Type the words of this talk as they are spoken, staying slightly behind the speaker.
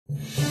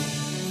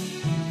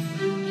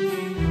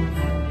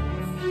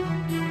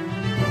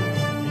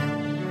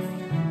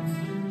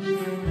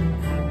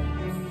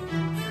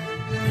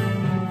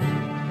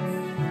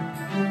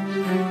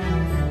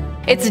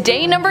It's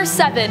day number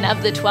 7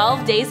 of the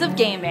 12 days of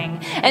gaming,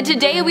 and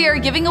today we are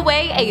giving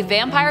away a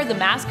Vampire the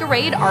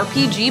Masquerade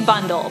RPG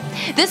bundle.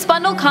 This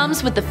bundle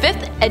comes with the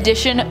 5th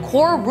edition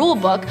core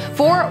rulebook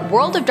for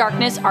World of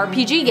Darkness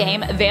RPG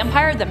game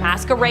Vampire the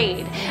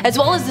Masquerade, as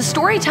well as the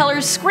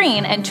storyteller's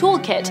screen and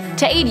toolkit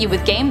to aid you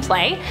with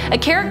gameplay, a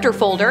character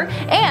folder,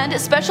 and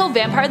special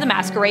Vampire the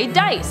Masquerade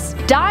dice.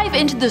 Dive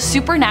into the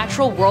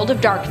supernatural world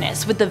of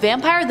darkness with the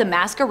Vampire the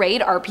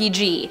Masquerade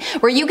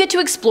RPG, where you get to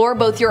explore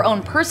both your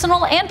own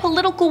personal and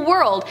political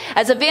world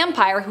as a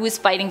vampire who is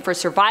fighting for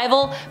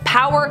survival,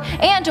 power,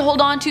 and to hold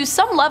on to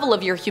some level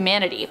of your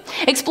humanity.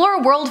 Explore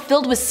a world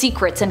filled with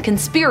secrets and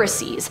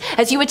conspiracies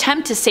as you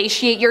attempt to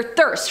satiate your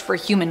thirst for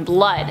human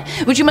blood,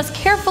 which you must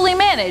carefully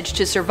manage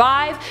to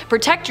survive,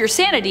 protect your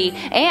sanity,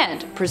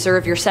 and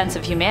preserve your sense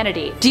of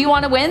humanity. Do you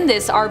want to win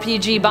this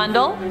RPG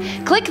bundle?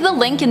 Click the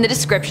link in the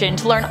description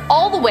to learn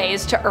all the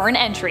ways to earn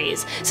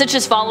entries, such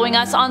as following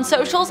us on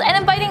socials and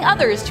inviting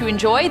others to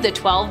enjoy the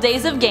 12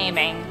 days of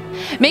gaming.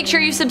 Make sure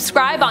you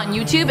subscribe on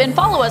YouTube and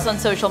follow us on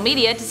social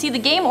media to see the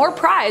game or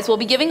prize we'll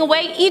be giving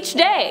away each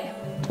day.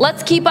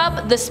 Let's keep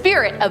up the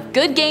spirit of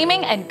good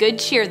gaming and good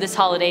cheer this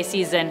holiday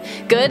season.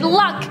 Good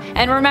luck,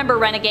 and remember,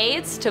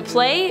 Renegades, to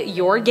play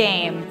your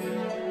game.